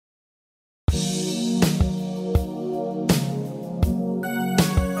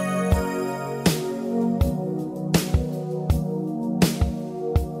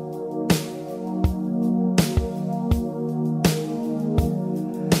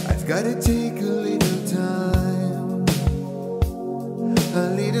gotta take a little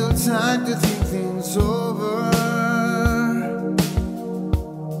time to think things over.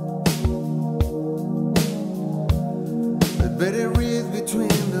 I'd better read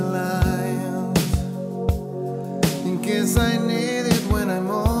between the lines in case I need it when I'm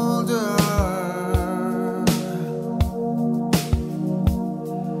older.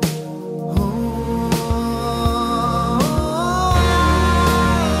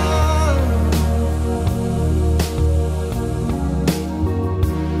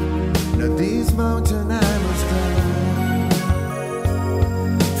 This mountain I must climb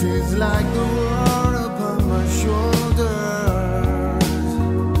feels like the world upon my shoulders.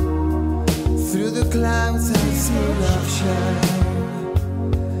 Through the clouds I see love shine.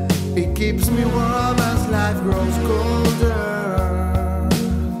 It keeps me warm as life grows colder.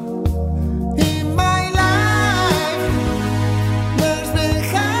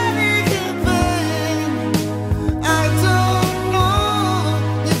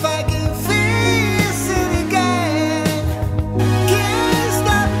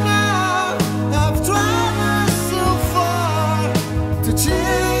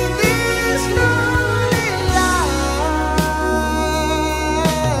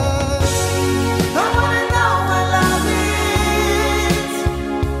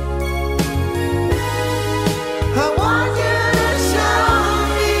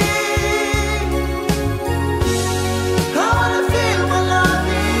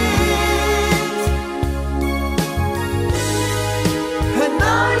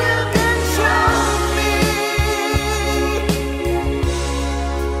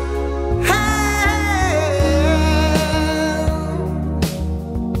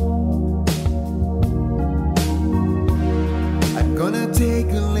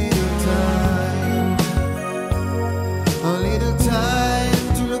 Take a little time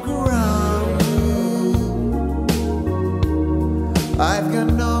to look around me. I've got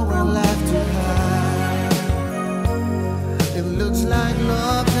nowhere left to hide. It looks like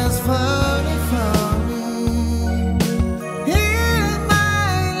love has finally found me. In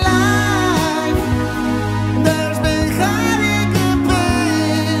my life, there's been heartache and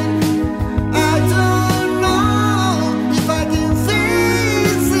pain. I don't know if I can feel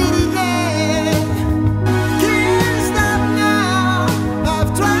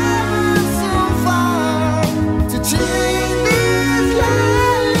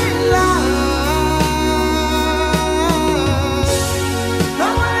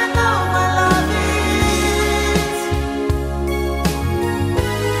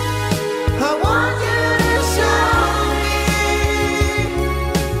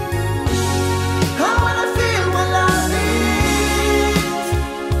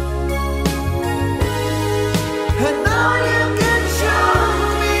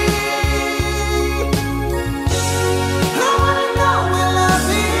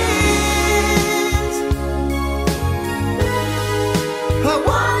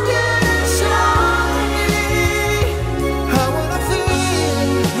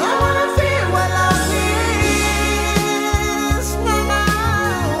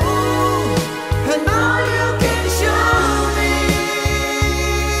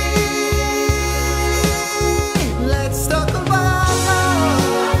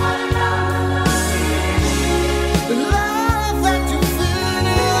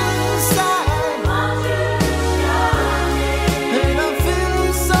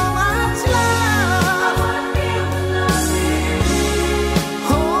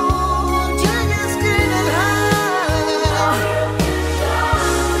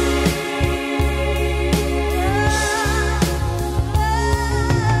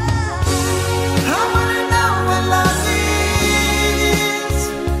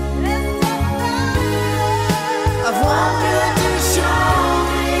I've